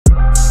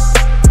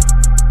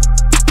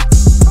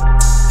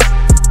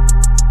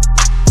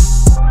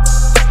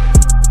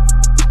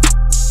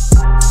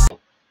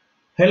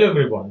Hello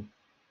everyone,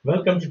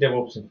 welcome to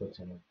DevOps Info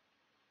channel.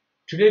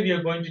 Today we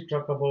are going to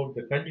talk about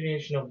the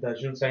continuation of the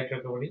Azure Site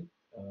Recovery.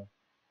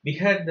 We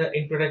had the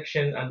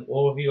introduction and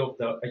overview of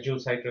the Azure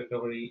Site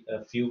Recovery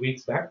a few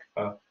weeks back.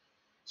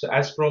 So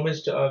as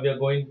promised, we are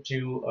going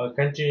to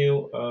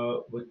continue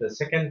with the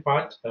second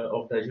part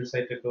of the Azure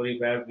Site Recovery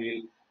where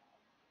we'll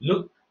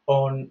look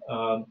on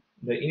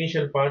the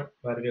initial part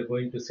where we are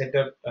going to set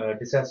up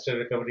disaster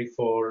recovery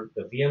for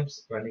the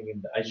VMs running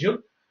in the Azure.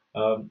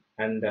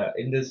 And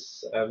in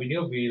this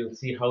video, we'll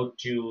see how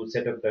to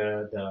set up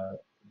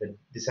the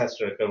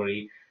disaster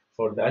recovery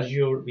for the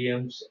Azure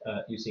VMs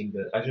using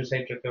the Azure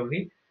Site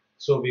Recovery.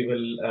 So we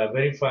will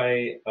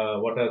verify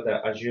what are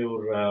the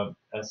Azure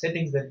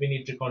settings that we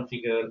need to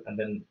configure, and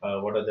then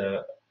what are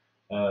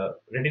the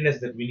readiness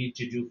that we need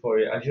to do for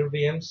Azure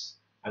VMs,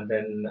 and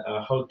then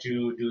how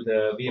to do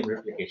the VM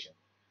replication.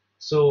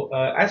 So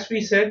as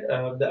we said,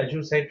 the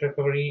Azure Site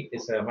Recovery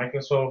is a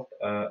Microsoft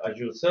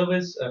Azure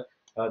service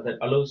that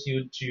allows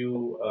you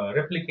to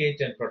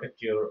replicate and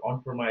protect your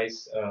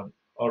on-premise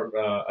or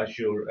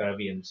Azure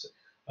VMs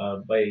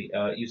by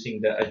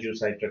using the Azure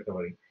Site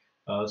Recovery.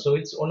 So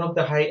it's one of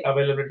the high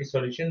availability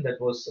solution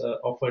that was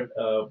offered.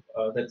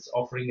 That's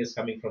offering is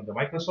coming from the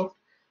Microsoft.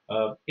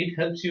 It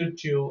helps you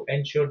to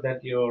ensure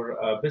that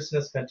your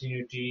business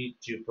continuity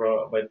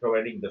by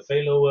providing the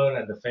failover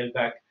and the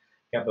failback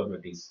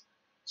capabilities.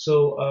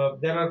 So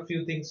there are a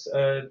few things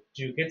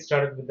to get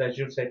started with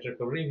Azure Site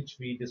Recovery, which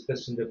we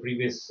discussed in the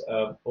previous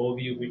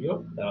overview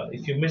video.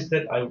 If you missed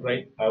that, I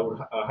would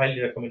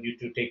highly recommend you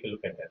to take a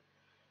look at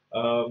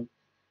that.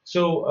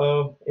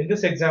 So in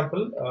this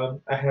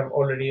example, I have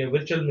already a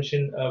virtual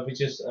machine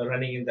which is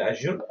running in the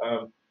Azure.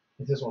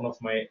 This is one of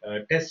my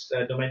test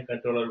domain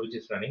controller which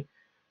is running.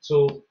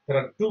 So there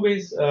are two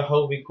ways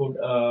how we could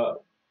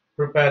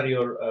prepare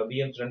your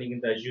VMs running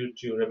in the Azure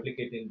to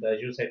replicate in the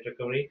Azure Site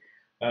Recovery.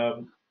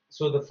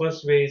 So the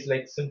first way is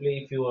like simply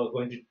if you are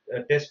going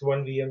to test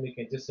one VM, you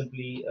can just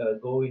simply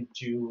go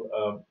into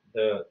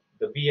the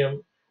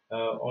VM.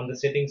 On the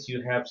settings,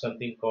 you have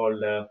something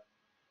called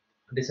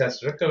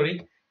disaster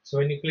recovery. So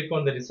when you click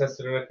on the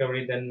disaster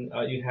recovery, then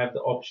you have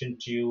the option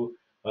to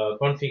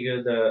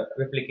configure the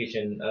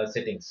replication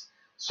settings.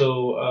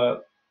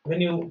 So when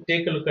you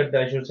take a look at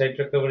the Azure Site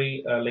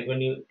Recovery, like when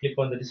you click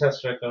on the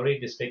disaster recovery,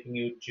 it is taking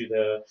you to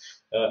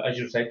the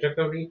Azure Site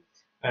Recovery.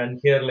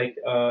 And here, like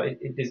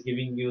it is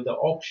giving you the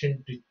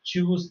option to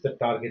choose the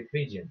target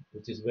region,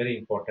 which is very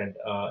important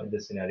in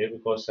this scenario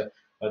because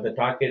the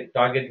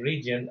target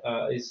region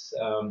is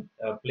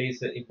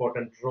plays an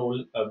important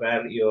role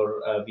where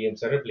your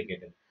VMs are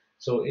replicated.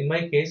 So in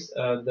my case,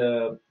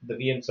 the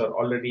VMs are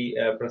already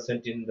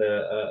present in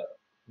the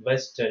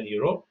Western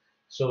Europe.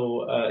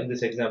 So in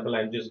this example,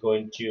 I'm just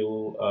going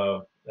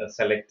to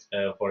select,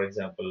 for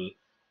example,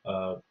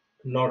 uh,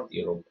 North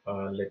Europe.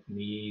 Let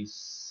me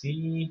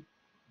see.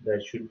 There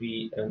should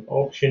be an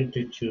option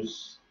to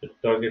choose the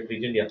target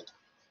region. Yeah,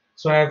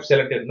 so I have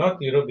selected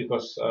North Europe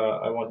because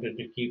I wanted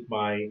to keep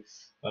my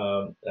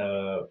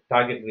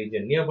target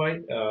region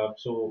nearby.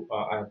 So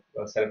I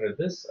have selected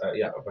this.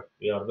 Yeah, but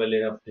you are well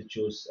enough to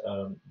choose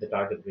the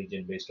target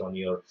region based on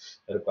your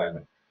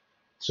requirement.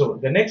 So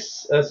the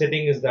next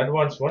setting is the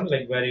advanced one,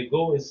 like where you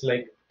go is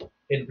like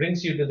it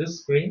brings you to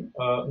this screen.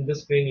 In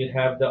this screen, you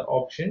have the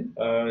option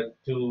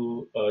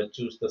to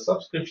choose the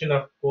subscription,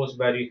 of course,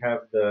 where you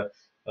have the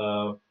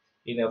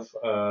enough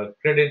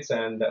credits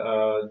and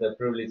the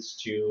privilege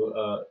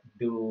to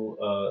do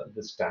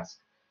this task.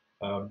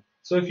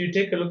 So if you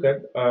take a look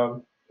at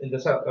in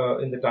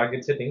the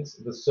target settings,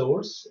 the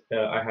source,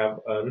 I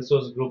have a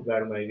resource group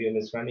where my VM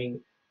is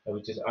running,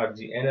 which is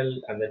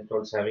RGNL, and then it's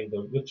also having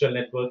the virtual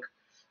network.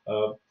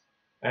 Uh,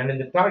 and in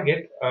the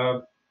target,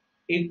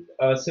 it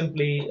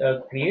simply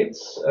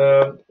creates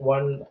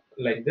one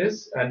like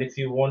this. And if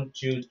you want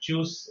to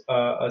choose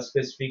a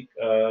specific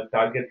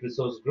target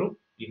resource group,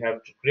 you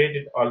have to create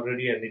it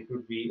already, and it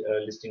would be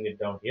listing it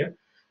down here.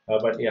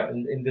 But yeah,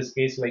 in this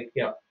case, like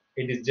yeah,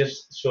 it is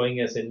just showing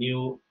as a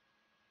new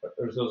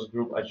resource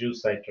group Azure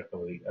Site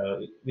Recovery,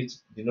 which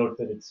denotes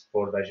that it's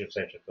for the Azure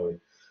Site Recovery.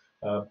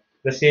 Uh,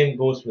 the same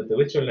goes with the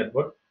virtual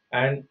network.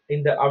 And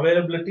in the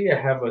availability, I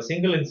have a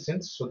single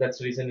instance. So that's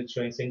the reason it's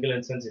showing single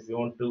instance. If you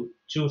want to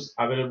choose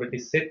availability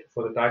set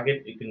for the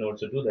target, you can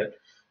also do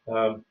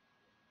that.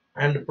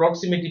 And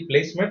proximity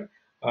placement.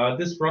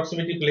 This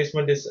proximity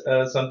placement is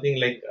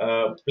something like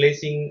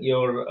placing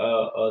your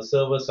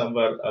server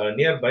somewhere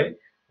nearby,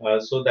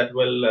 so that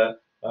will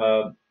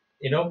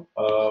you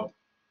know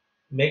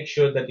make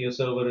sure that your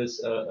server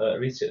is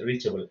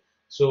reachable.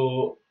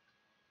 So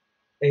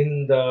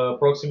in the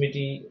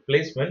proximity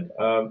placement,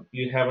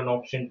 you have an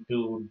option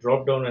to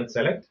drop down and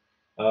select.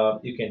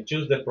 You can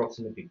choose the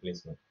proximity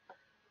placement.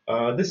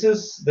 This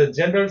is the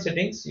general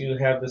settings. You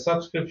have the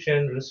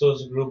subscription,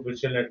 resource group,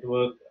 virtual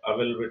network,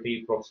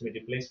 availability,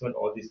 proximity placement,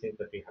 all these things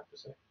that we have to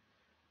select.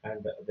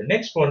 And the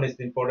next one is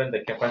important,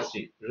 the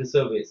capacity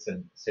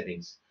reservation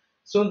settings.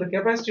 So in the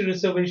capacity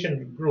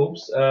reservation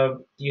groups,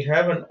 you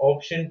have an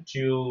option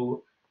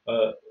to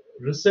uh,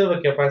 reserve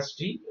a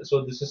capacity.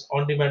 So this is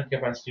on-demand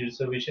capacity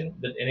reservation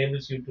that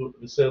enables you to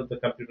reserve the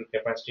computer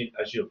capacity in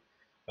Azure.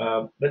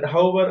 But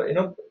however,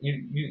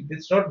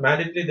 it's not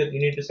mandatory that you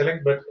need to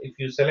select. But if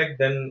you select,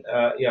 then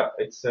yeah,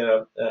 it's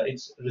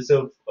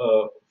reserved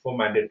for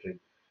mandatory.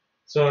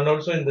 So and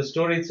also in the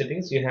storage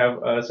settings, you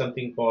have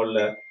something called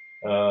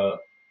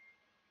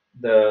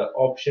the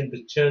option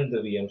to churn the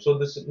VM. So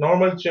this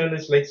normal churn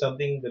is like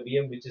something the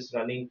VM which is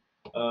running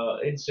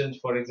instance,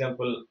 for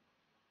example,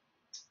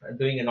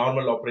 doing a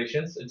normal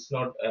operations. It's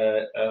not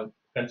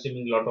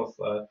consuming a lot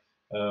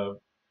of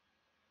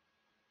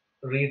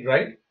read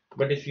write.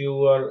 But if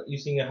you are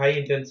using a high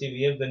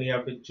intensity VM, then you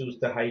have to choose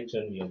the high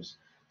churn VMs.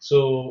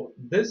 So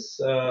this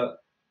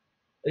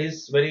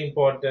is very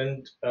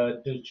important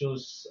to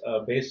choose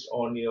based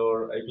on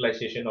your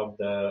utilization of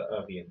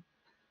the VM.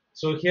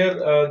 So here,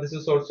 this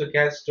is also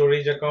cache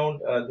storage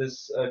account.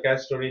 This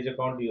cache storage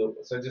account, you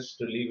suggest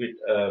to leave it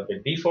by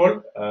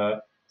default.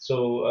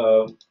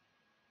 So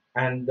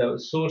and the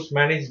source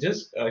managed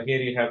disk.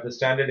 Here you have the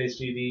standard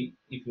HDD.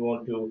 If you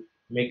want to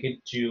make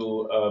it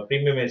to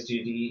premium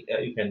HDD,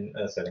 you can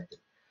select it.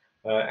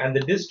 And the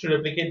disk to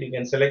replicate, you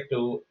can select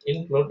to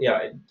include.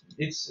 Yeah,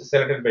 it's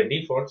selected by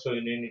default, so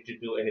you don't need to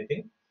do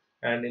anything.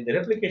 And in the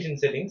replication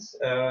settings,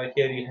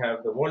 here you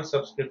have the vault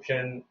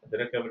subscription, the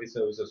recovery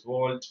services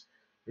vault,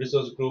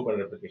 resource group, and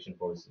replication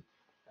policy.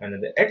 And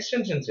in the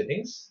extension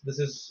settings, this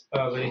is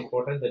very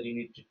important that you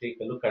need to take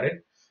a look at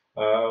it.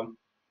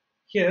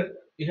 Here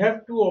you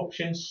have two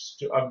options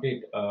to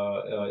update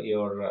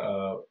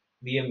your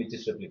VM which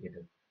is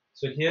replicated.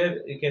 So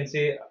here you can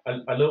say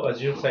allow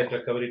Azure Site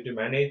Recovery to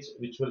manage,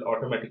 which will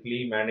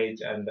automatically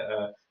manage and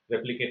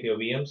replicate your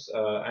VMs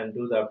and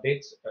do the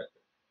updates.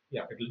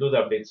 Yeah, it will do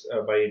the updates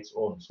by its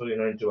own, so you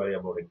don't need to worry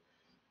about it.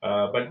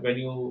 But when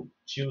you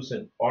choose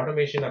an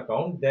automation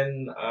account,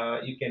 then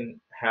you can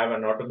have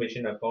an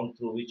automation account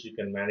through which you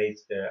can manage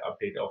the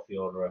update of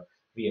your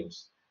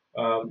VMs.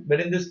 But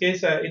in this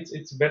case,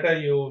 it's better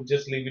you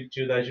just leave it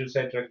to the Azure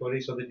Site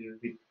Recovery so that you'll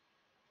be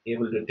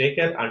able to take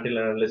it until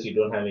and unless you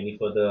don't have any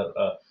further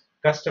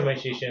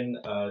customization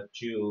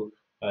to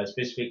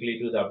specifically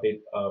do the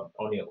update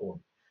on your own.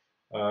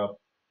 Uh,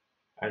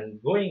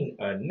 and going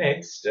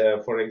next,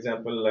 for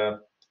example,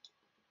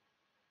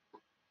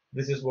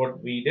 this is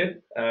what we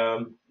did.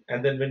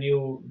 And then when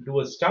you do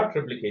a start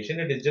replication,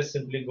 it is just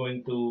simply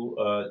going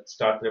to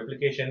start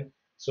replication.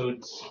 So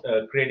it's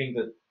creating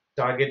the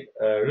target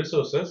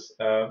resources.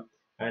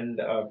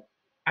 And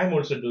I'm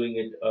also doing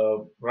it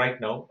right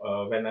now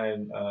when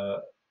I'm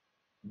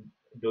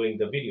doing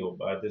the video.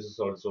 This is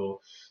also,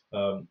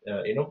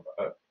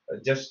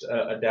 just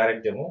a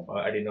direct demo.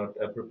 I did not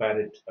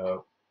prepare it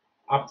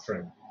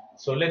upfront.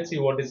 So let's see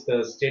what is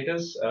the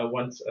status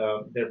once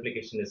the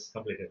application is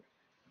completed.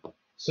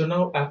 So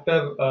now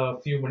after a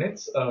few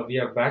minutes, we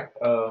are back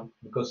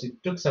because it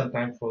took some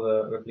time for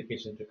the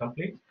replication to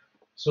complete.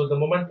 So the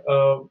moment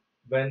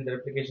when the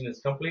replication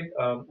is complete,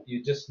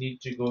 you just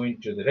need to go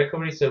into the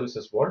recovery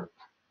services vault,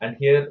 and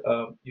here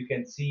you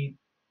can see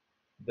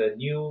the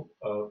new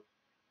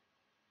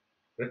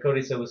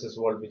recovery services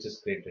vault which is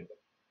created.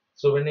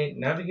 So when I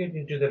navigate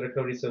into the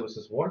recovery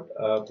services vault,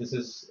 this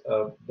is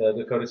the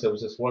recovery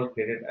services vault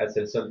created as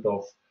a result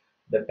of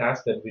the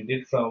task that we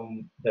did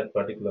from that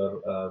particular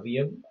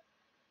VM.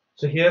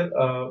 So here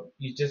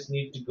you just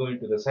need to go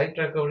into the site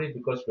recovery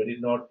because we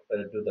did not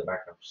do the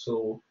backup.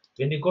 So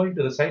when you go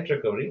into the site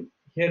recovery,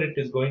 here it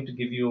is going to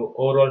give you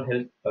overall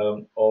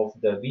health of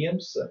the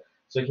VMs.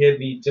 So here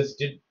we just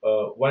did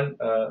one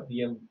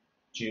VM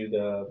to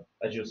the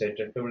Azure Site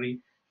Recovery.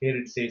 Here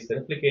it says the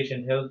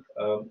replication health,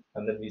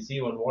 and then we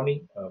see one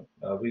warning.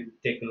 We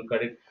take a look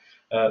at it,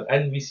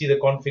 and we see the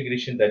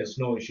configuration. There is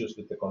no issues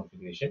with the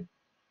configuration.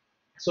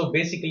 So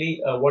basically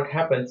what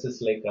happens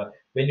is like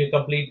when you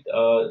complete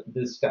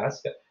this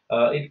task,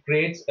 it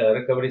creates a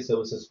recovery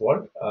services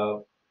vault.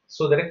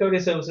 So the recovery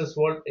services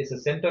vault is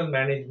a central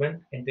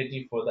management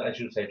entity for the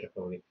Azure Site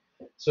Recovery.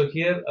 So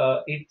here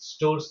it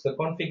stores the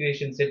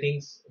configuration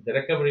settings, the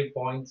recovery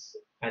points,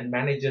 and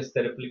manages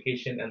the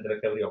replication and the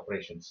recovery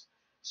operations.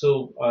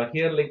 So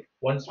here, like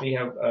once we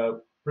have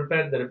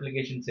prepared the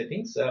replication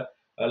settings,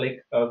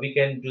 we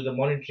can do the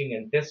monitoring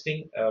and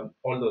testing,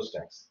 all those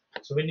tasks.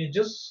 So when you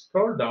just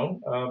scroll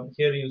down,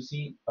 here you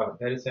see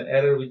there is an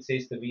error which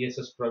says the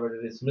VSS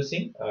provider is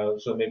missing.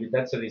 So maybe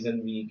that's the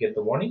reason we get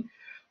the warning.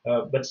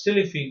 But still,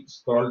 if we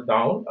scroll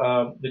down,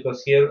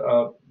 because here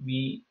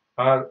we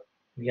have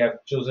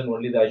chosen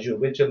only the Azure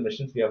virtual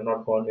machines, we have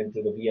not gone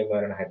into the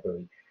VMware and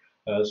Hyper-V.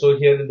 So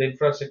here in the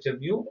infrastructure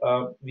view,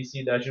 we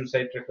see the Azure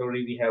Site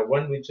Recovery. We have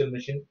one virtual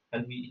machine,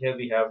 and here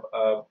we have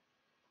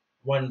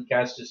one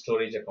cached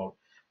storage account,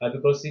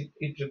 because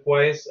it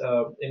requires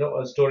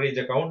a storage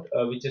account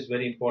which is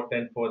very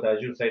important for the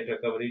Azure Site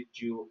Recovery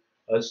to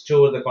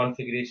store the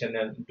configuration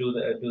and do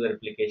the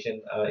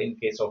replication in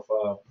case of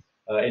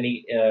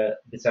any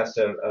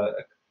disaster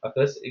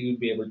occurs. You'll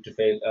be able to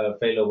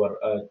fail over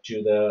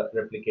to the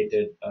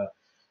replicated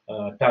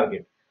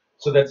target.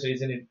 So that's the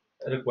reason it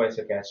requires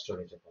a cache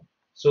storage account.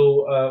 So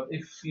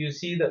if you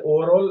see the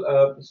overall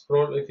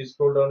if you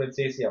scroll down, it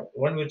says, yeah,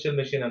 one virtual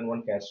machine and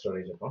one cache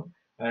storage account.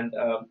 And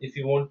if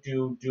you want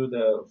to do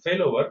the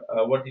failover,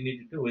 what you need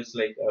to do is,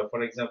 like,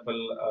 for example,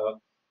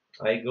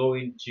 I go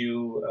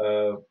into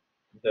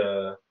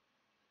the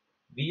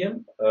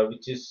VM,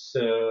 which is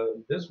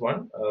this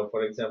one.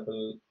 For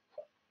example,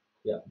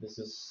 yeah, this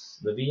is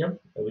the VM,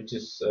 which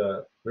is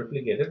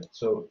replicated.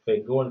 So if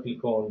I go and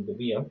click on the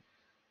VM,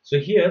 so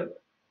here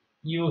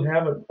you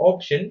have an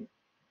option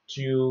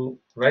to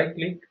right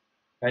click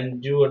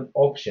and do an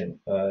option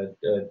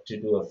to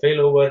do a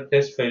failover,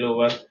 test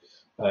failover,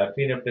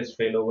 cleanup test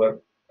failover,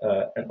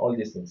 and all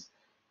these things.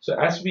 So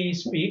as we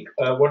speak,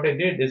 what I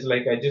did is,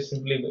 like, I just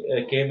simply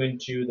came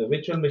into the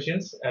virtual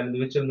machines, and the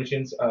virtual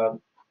machines,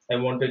 I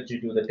wanted to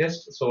do the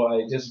test, so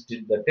I just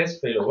did the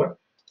test failover.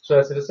 So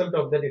as a result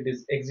of that, it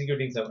is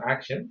executing some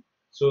action.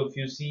 So if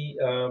you see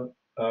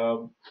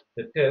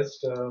the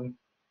test,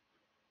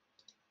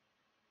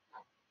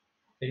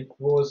 it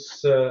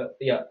was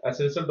yeah, as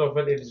a result of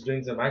it, it is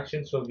doing some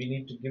action. So we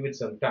need to give it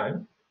some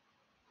time.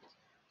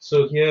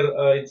 So here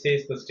it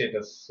says the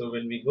status. So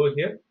when we go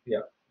here,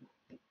 yeah,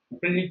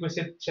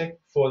 prerequisite check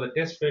for the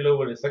test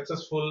failover is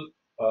successful.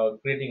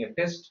 Creating a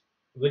test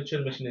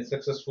virtual machine is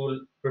successful.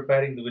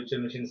 Preparing the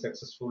virtual machine is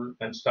successful,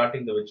 and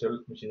starting the virtual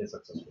machine is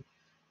successful.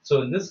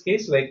 So in this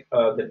case, like,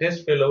 the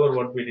test failover,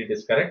 what we did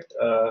is correct.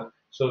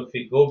 So if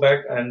we go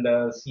back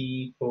and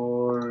see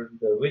for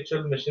the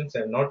virtual machines,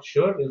 I'm not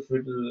sure if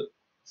it will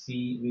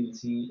see. We'll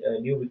see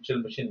a new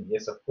virtual machine.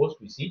 Yes, of course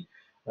we see.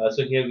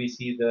 So here we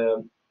see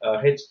the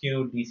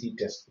HQDC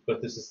test,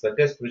 because this is the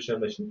test virtual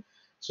machine.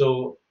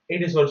 So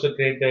it is also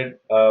created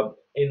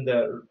in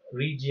the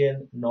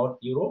region North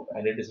Europe,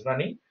 and it is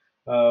running.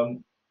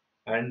 Um,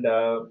 and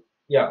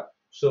yeah,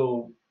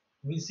 so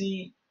we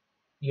see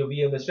your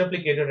VM is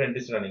replicated and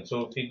is running.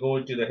 So if we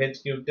go to the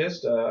HQ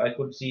test, I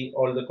could see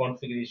all the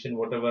configuration,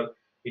 whatever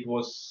it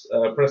was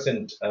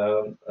present.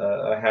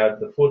 I had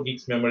the 4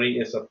 gigs memory.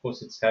 Yes, of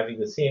course, it's having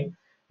the same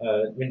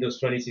Windows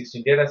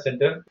 2016 data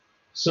center.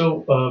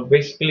 So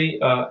basically,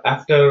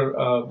 after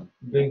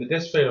doing the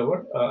test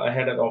failover, I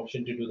had an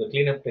option to do the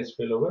cleanup test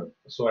failover.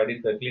 So I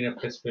did the cleanup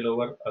test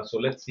failover. So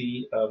let's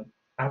see,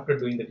 after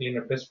doing the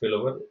cleanup test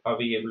failover, are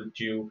we able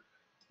to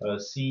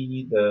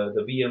see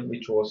the VM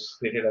which was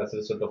created as a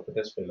result of the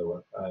test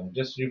failover? I'm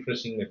just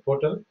refreshing my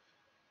portal.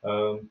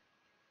 Um,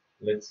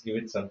 let's give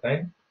it some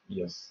time.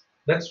 Yes,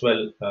 that's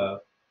well.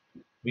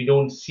 We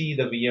don't see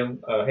the VM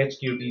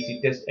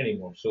HQDC test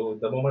anymore. So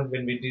the moment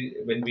when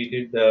we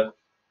did the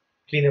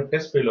cleanup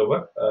test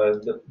failover,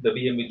 the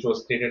VM which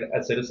was created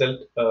as a result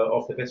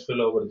of the test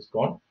failover is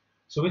gone.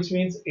 So which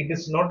means it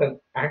is not an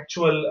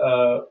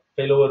actual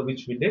failover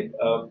which we did,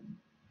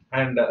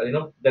 and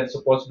that's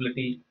a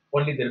possibility.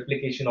 Only the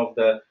replication of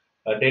the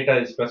data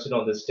is present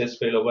on this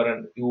test failover,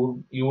 and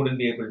you wouldn't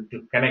be able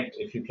to connect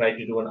if you try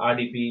to do an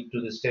RDP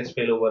to this test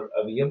failover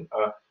VM.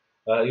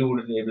 You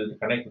wouldn't be able to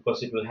connect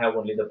because it will have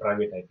only the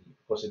private IP,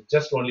 because it's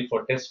just only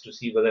for test to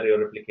see whether your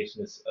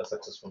replication is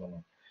successful or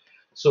not.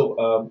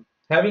 So,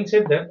 having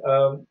said that,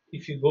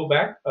 if you go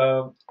back,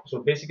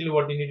 so basically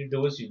what you need to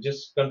do is you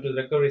just come to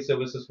the recovery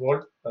services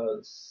vault,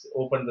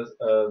 open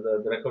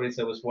the recovery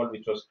service vault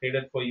which was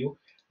created for you,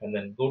 and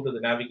then go to the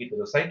navigate to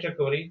the site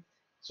recovery.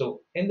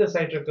 So in the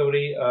site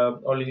recovery,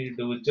 all you need to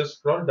do is just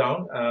scroll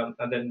down,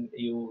 and then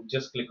you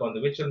just click on the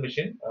virtual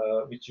machine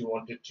which you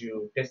wanted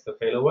to test the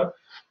failover.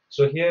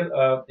 So here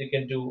you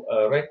can do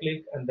right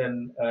click and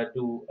then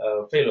do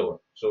failover.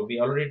 So we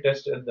already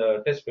tested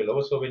the test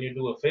failover. So when you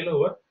do a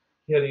failover,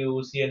 here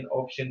you see an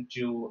option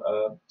to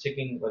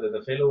checking whether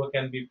the failover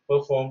can be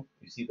performed.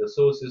 You see the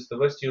source is the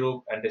West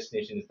Europe and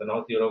destination is the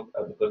North Europe,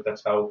 because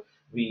that's how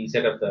we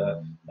set up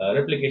the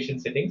replication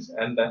settings.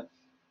 And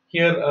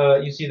here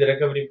you see the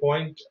recovery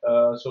point.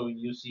 So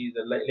you see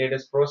the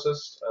latest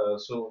process.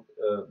 So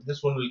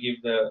this one will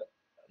give the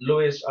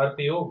lowest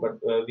RPO,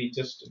 but we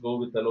just go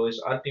with the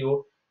lowest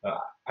RTO.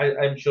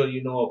 I'm sure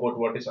you know about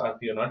what is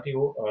RPO and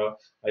RTO.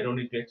 I don't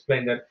need to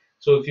explain that.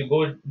 So if you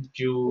go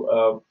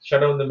to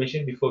shut down the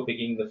machine before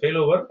picking the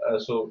failover,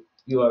 so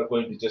you are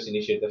going to just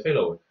initiate the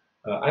failover.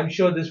 I'm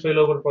sure this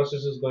failover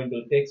process is going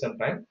to take some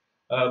time,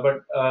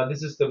 but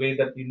this is the way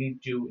that you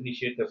need to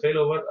initiate the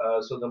failover.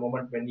 So the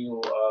moment when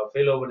you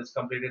failover is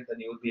completed, then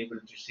you will be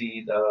able to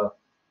see the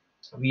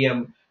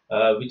VM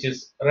which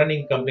is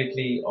running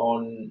completely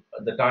on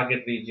the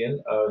target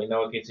region. In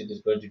our case, it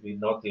is going to be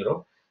North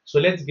Europe. So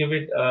let's give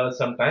it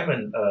some time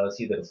and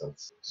see the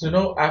results. So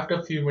now, after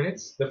a few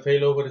minutes, the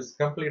failover is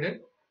completed.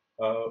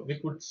 We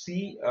could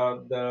see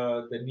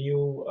the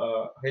new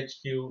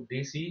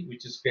HQDC,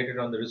 which is created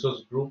on the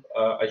resource group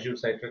Azure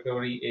Site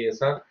Recovery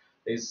ASR,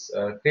 is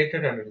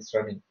created and it is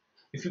running.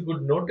 If you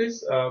could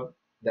notice,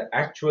 the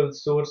actual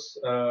source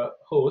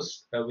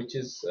host, which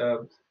is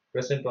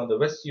present on the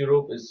West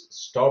Europe, is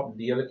stopped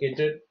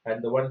deallocated,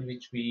 and the one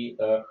which we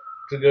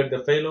triggered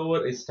the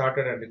failover is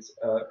started and it's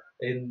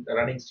in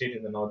running state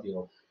in the North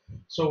Europe.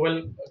 So,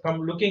 well,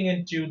 come looking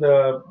into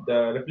the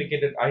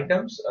replicated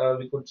items,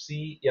 we could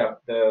see, yeah,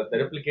 the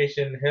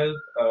replication health,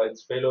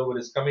 its failover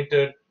is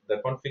committed. the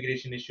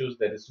configuration issues,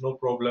 there is no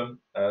problem,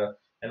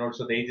 and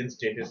also the agent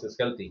status is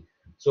healthy.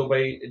 So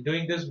by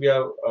doing this, we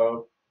are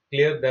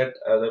clear that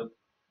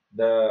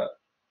the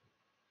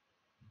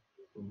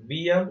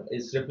VM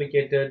is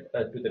replicated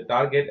to the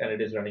target and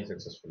it is running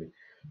successfully.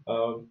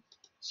 Um,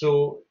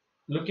 so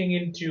looking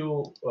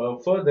into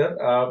further,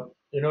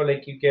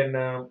 like you can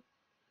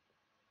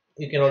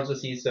also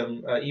see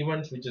some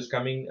events which is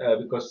coming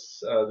because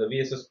the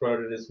VSS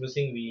provider is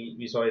missing.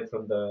 We saw it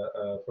from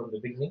the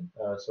beginning.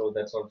 So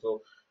that's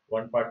also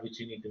one part which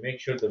you need to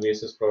make sure the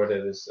VSS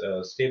provider is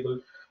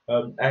stable.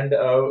 And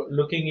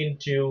looking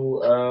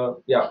into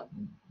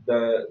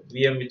the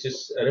VM which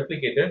is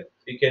replicated,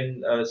 you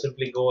can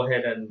simply go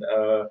ahead and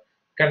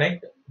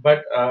connect.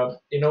 But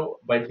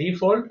by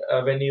default,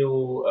 when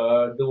you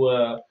do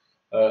a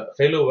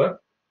failover,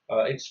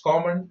 it's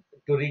common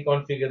to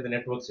reconfigure the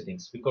network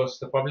settings because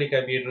the public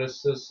IP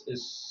address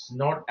is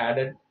not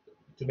added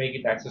to make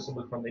it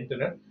accessible from the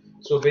internet.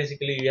 So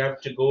basically, you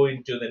have to go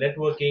into the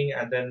networking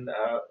and then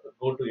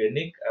go to your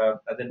NIC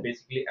and then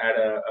basically add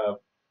a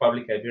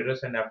public IP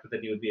address, and after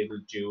that, you will be able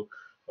to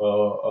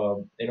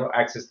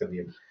access the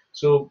VM.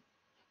 So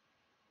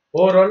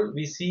overall,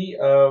 we see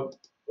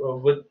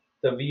with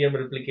the VM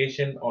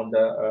replication on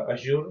the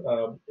Azure,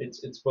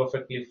 it's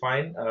perfectly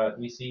fine.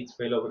 We see its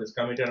failover is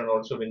committed, and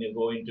also when you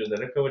go into the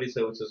recovery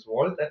services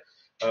vault,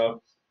 uh,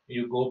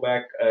 you go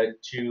back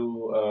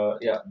to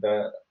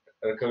the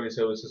recovery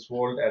services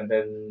vault, and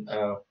then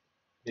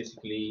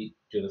basically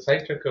to the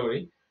site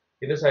recovery.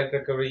 In the site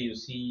recovery, you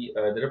see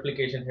the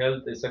replication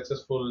health is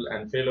successful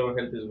and failover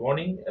health is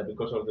warning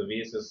because of the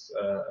VSS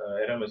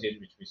error message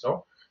which we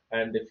saw.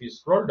 And if you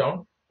scroll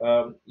down,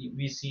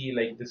 we see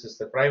like this is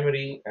the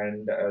primary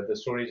and the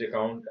storage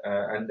account,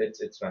 and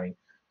it's running.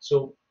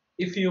 So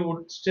if you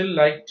would still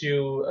like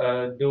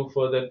to do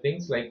further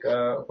things, like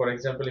for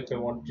example, if I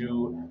want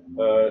to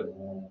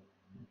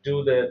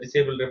do the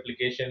disabled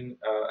replication,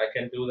 I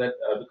can do that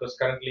because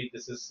currently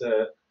this is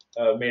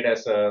made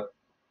as a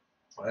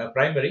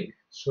primary.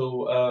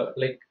 So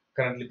like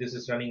currently this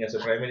is running as a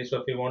primary. So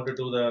if you want to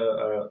do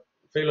the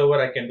failover,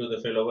 I can do the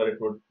failover.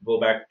 It would go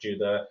back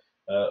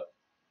uh,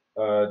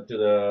 to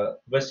the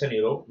Western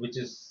Europe, which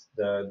is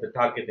the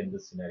target in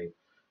this scenario.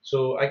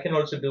 So I can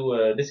also do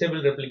a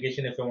disabled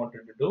replication if I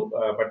wanted to do,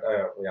 but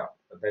yeah,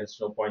 there is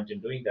no point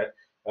in doing that.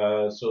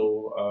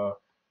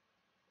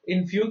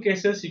 In few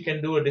cases you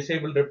can do a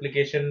disabled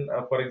replication,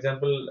 for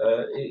example,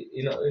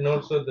 in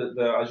also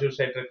the Azure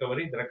Site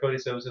Recovery, the recovery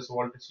services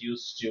vault is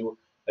used to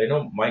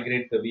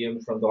migrate the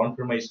VM from the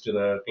on-premise to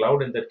the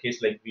cloud. In that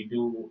case, like we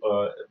do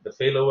the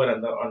failover,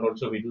 and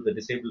also we do the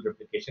disabled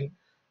replication.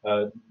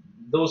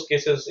 Those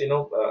cases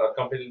are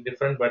completely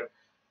different, but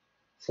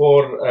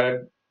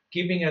for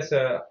keeping as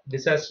a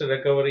disaster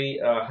recovery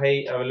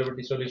high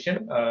availability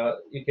solution,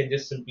 you can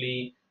just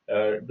simply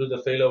do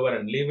the failover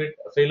and leave it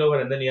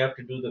failover, and then you have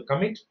to do the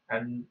commit.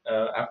 And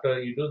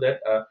after you do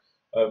that,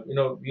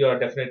 you are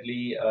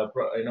definitely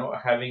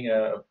having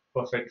a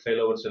perfect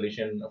failover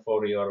solution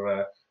for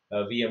your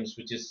VMs,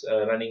 which is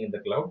running in the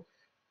cloud.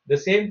 The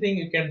same thing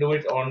you can do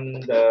it on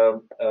the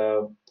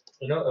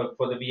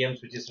for the VMs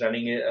which is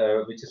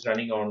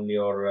running on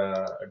your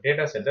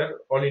data center.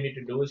 All you need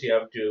to do is you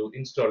have to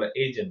install an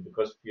agent,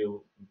 because if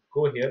you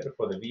go here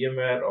for the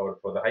VMware or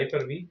for the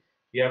Hyper-V,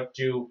 you have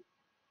to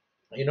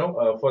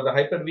for the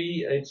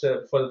Hyper-V, it's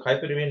for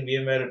Hyper-V and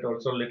VMware, it's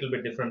also a little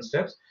bit different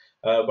steps.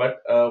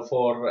 But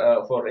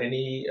for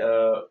any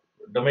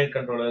domain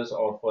controllers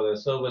or for the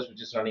servers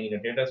which is running in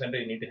a data center,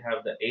 you need to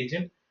have the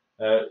agent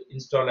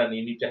installed, and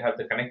you need to have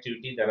the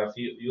connectivity. There are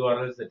few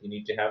URLs that you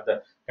need to have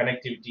the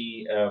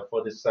connectivity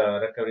for this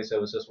recovery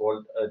services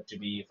vault to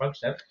be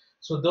functional.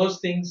 So those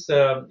things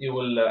you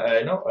will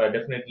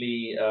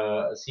definitely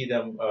see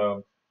them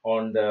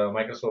on the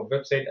Microsoft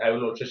website. I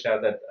will also share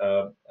that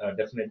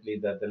definitely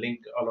the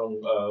link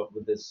along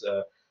with this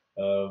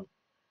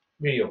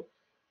video.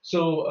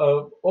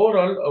 So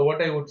overall,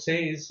 what I would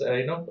say is,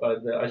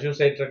 the Azure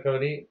Site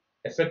Recovery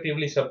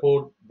effectively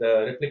support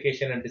the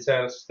replication and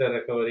disaster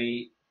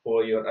recovery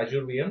for your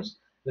Azure VMs.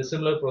 The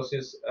similar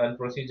process and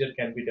procedure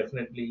can be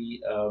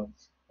definitely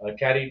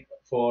carried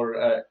for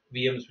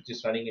VMs which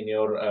is running in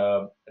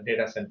your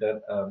data center,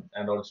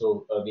 and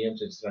also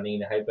VMs which is running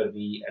in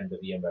Hyper-V and the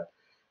VMware.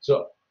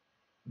 So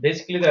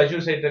basically, the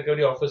Azure Site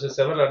Recovery offers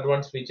several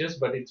advanced features,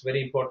 but it's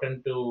very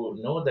important to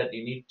know that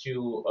you need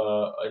to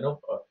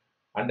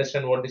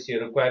understand what is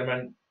your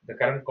requirement, the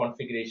current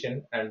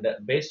configuration, and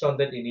based on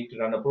that, you need to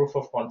run a proof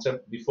of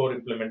concept before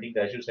implementing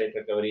the Azure Site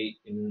Recovery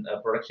in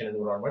a production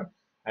environment,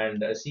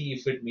 and see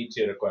if it meets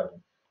your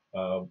requirement.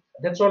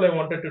 That's all I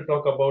wanted to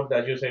talk about the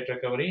Azure Site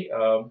Recovery,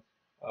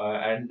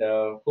 and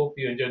hope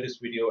you enjoy this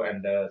video,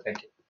 and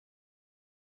thank you.